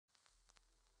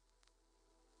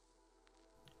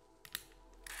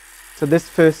So this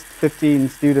first 15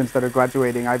 students that are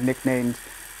graduating, I've nicknamed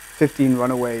 15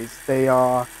 Runaways. They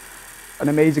are an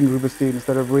amazing group of students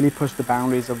that have really pushed the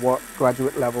boundaries of what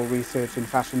graduate level research in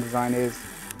fashion design is.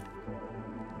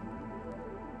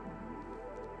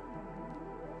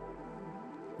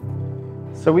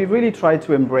 So we've really tried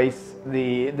to embrace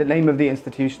the name of the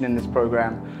institution in this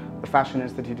program, the Fashion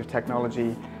Institute of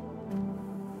Technology.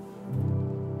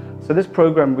 So this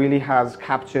program really has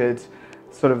captured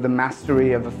sort of the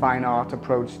mastery of the fine art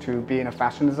approach to being a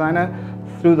fashion designer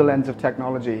through the lens of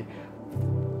technology.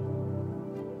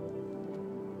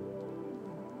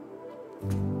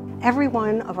 Every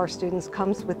one of our students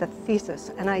comes with a thesis,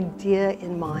 an idea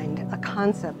in mind, a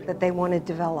concept that they want to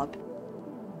develop.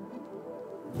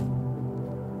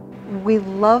 We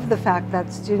love the fact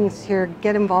that students here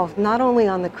get involved not only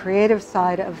on the creative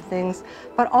side of things,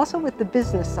 but also with the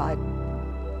business side.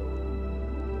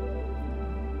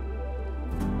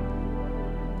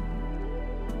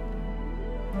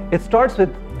 It starts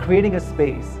with creating a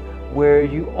space where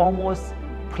you almost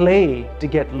play to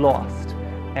get lost,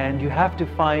 and you have to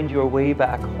find your way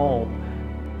back home.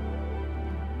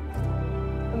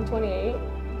 I'm 28.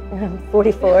 I'm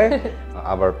 44.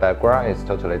 Our background is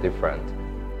totally different.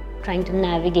 Trying to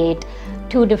navigate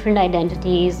two different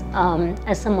identities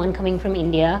as someone coming from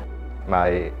India.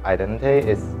 My identity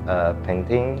is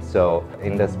painting, so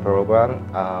in this program,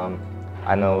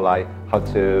 I know how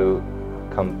to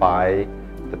combine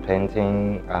the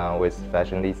painting with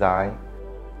fashion design.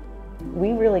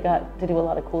 We really got to do a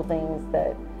lot of cool things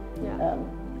that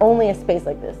only a space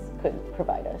like this could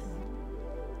provide us.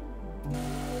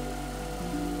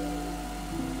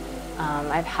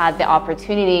 I've had the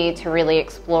opportunity to really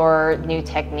explore new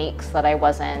techniques that I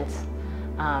wasn't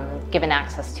given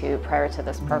access to prior to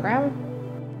this program.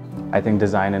 I think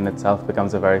design in itself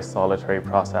becomes a very solitary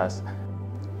process.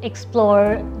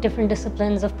 Explore different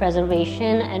disciplines of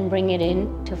preservation and bring it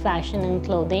into fashion and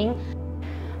clothing.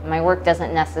 My work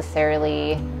doesn't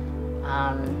necessarily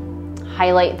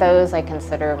highlight those. I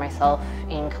consider myself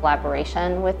in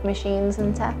collaboration with machines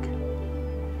and tech.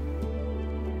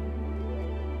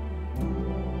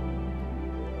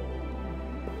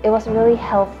 It was really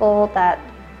helpful that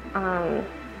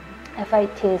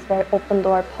FIT is very open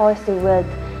door policy with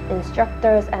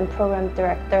instructors and program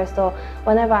directors, so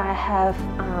whenever I have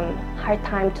hard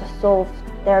time to solve,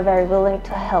 they're very willing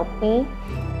to help me.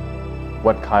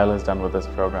 What Kyle has done with this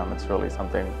program, it's really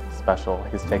something special.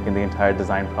 He's taken the entire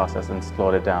design process and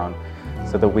slowed it down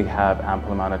so that we have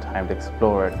ample amount of time to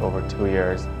explore it over 2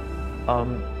 years.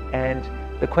 And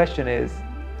the question is,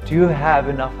 do you have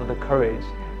enough of the courage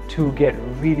to get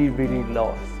really, really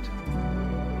lost?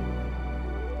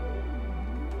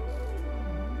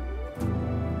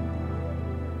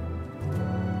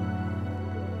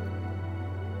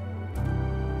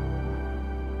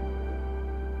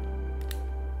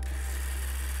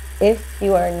 If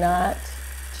you are not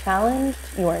challenged,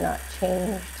 you are not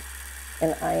changed,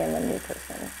 and I am a new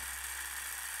person.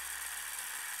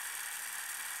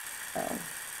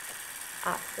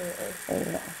 Absolutely. There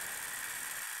you go.